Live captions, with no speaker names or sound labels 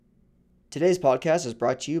Today's podcast is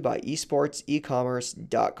brought to you by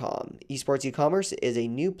esportsecommerce.com. Esports e-commerce is a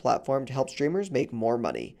new platform to help streamers make more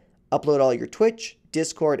money. Upload all your Twitch,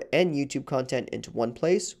 Discord, and YouTube content into one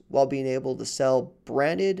place while being able to sell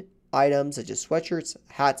branded items such as sweatshirts,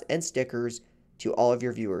 hats, and stickers to all of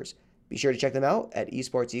your viewers. Be sure to check them out at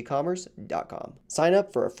esportsecommerce.com. Sign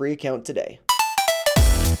up for a free account today.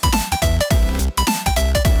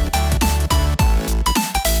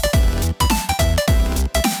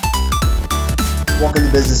 Welcome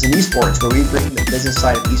to Business in Esports, where we bring the business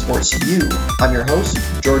side of esports to you. I'm your host,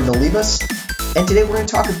 Jordan Olivas, and today we're going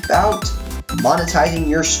to talk about monetizing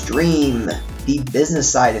your stream, the business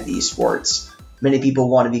side of esports. Many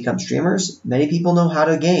people want to become streamers, many people know how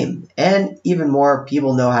to game, and even more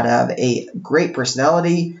people know how to have a great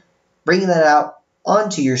personality. Bringing that out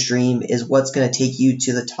onto your stream is what's going to take you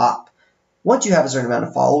to the top. Once you have a certain amount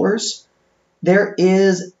of followers, there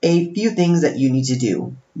is a few things that you need to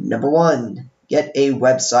do. Number one, get a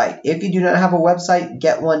website. If you do not have a website,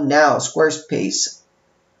 get one now. Squarespace.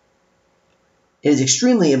 It is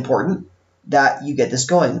extremely important that you get this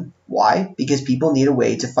going. Why? Because people need a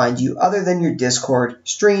way to find you other than your Discord,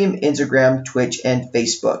 stream, Instagram, Twitch, and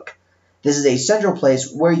Facebook. This is a central place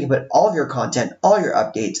where you put all of your content, all your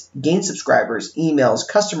updates, gain subscribers, emails,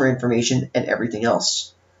 customer information, and everything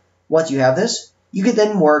else. Once you have this, you can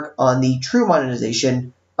then work on the true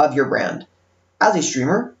monetization of your brand. As a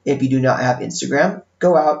streamer, if you do not have Instagram,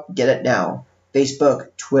 go out, get it now. Facebook,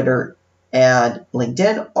 Twitter, and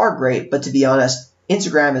LinkedIn are great, but to be honest,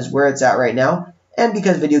 Instagram is where it's at right now, and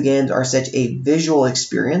because video games are such a visual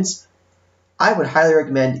experience, I would highly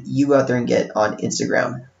recommend you go out there and get on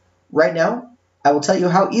Instagram. Right now, I will tell you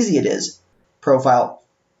how easy it is. Profile.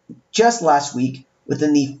 Just last week,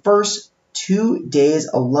 within the first 2 days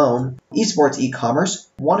alone, esports e-commerce,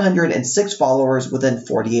 106 followers within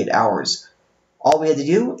 48 hours. All we had to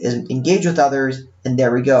do is engage with others, and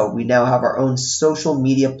there we go. We now have our own social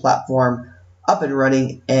media platform up and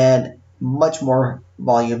running, and much more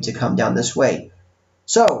volume to come down this way.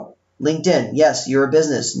 So, LinkedIn, yes, you're a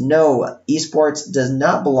business. No, esports does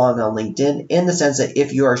not belong on LinkedIn in the sense that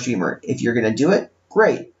if you are a streamer, if you're going to do it,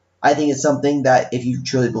 great. I think it's something that if you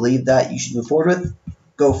truly believe that you should move forward with,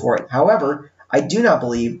 go for it. However, I do not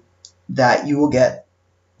believe that you will get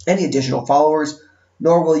any additional followers,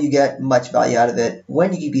 nor will you get much value out of it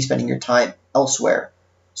when you could be spending your time elsewhere.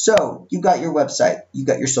 So, you've got your website, you've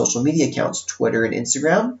got your social media accounts, Twitter and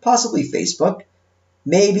Instagram, possibly Facebook,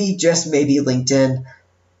 maybe, just maybe LinkedIn.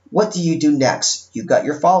 What do you do next? You've got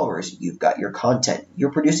your followers, you've got your content,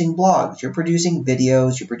 you're producing blogs, you're producing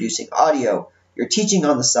videos, you're producing audio, you're teaching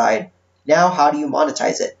on the side. Now, how do you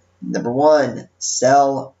monetize it? Number one,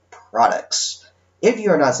 sell products. If you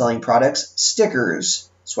are not selling products, stickers,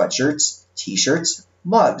 sweatshirts, t-shirts,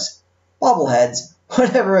 mugs, bobbleheads,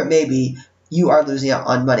 whatever it may be, you are losing out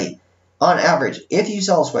on money. On average, if you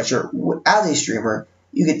sell a sweatshirt as a streamer,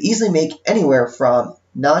 you could easily make anywhere from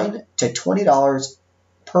 $9 to $20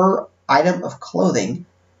 per item of clothing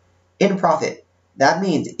in profit. That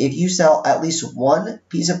means if you sell at least one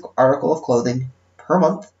piece of article of clothing per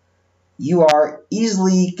month, you are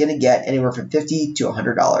easily going to get anywhere from $50 to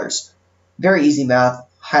 $100. Very easy math.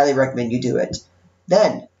 Highly recommend you do it.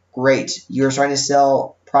 Then, great, you're starting to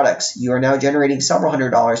sell products. You are now generating several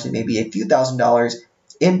 $100s and maybe a few $1,000s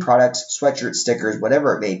in products, sweatshirts, stickers,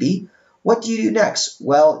 whatever it may be. What do you do next?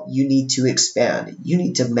 Well, you need to expand. You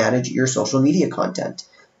need to manage your social media content.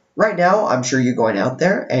 Right now, I'm sure you're going out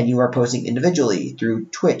there and you are posting individually through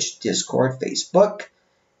Twitch, Discord, Facebook,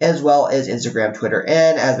 as well as Instagram, Twitter,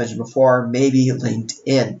 and as mentioned before, maybe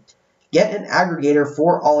LinkedIn. Get an aggregator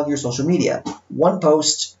for all of your social media. One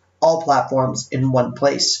post, all platforms in one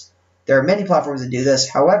place. There are many platforms that do this.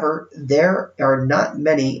 However, there are not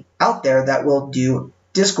many out there that will do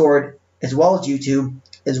Discord as well as YouTube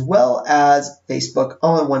as well as Facebook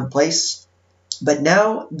all in one place. But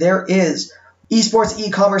now there is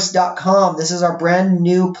esportsecommerce.com. This is our brand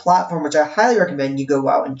new platform, which I highly recommend you go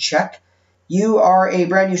out and check. You are a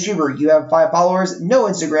brand new streamer. You have 5 followers, no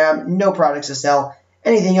Instagram, no products to sell,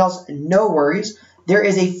 anything else, no worries. There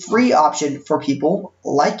is a free option for people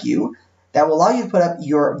like you that will allow you to put up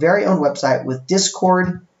your very own website with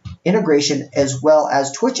Discord integration as well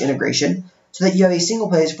as Twitch integration so that you have a single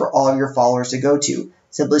place for all of your followers to go to.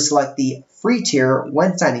 Simply select the free tier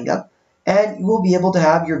when signing up, and you will be able to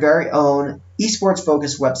have your very own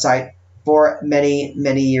esports-focused website for many,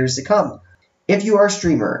 many years to come. If you are a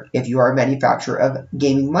streamer, if you are a manufacturer of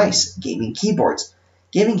gaming mice, gaming keyboards,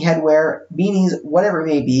 gaming headwear, beanies, whatever it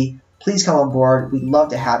may be, please come on board. We'd love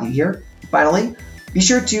to have you here. Finally, be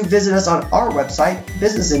sure to visit us on our website,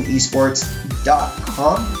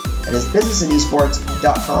 businessinEsports.com. That is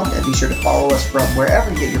businessandesports.com, and be sure to follow us from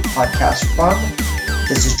wherever you get your podcast from.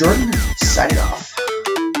 This is Jordan, signing off.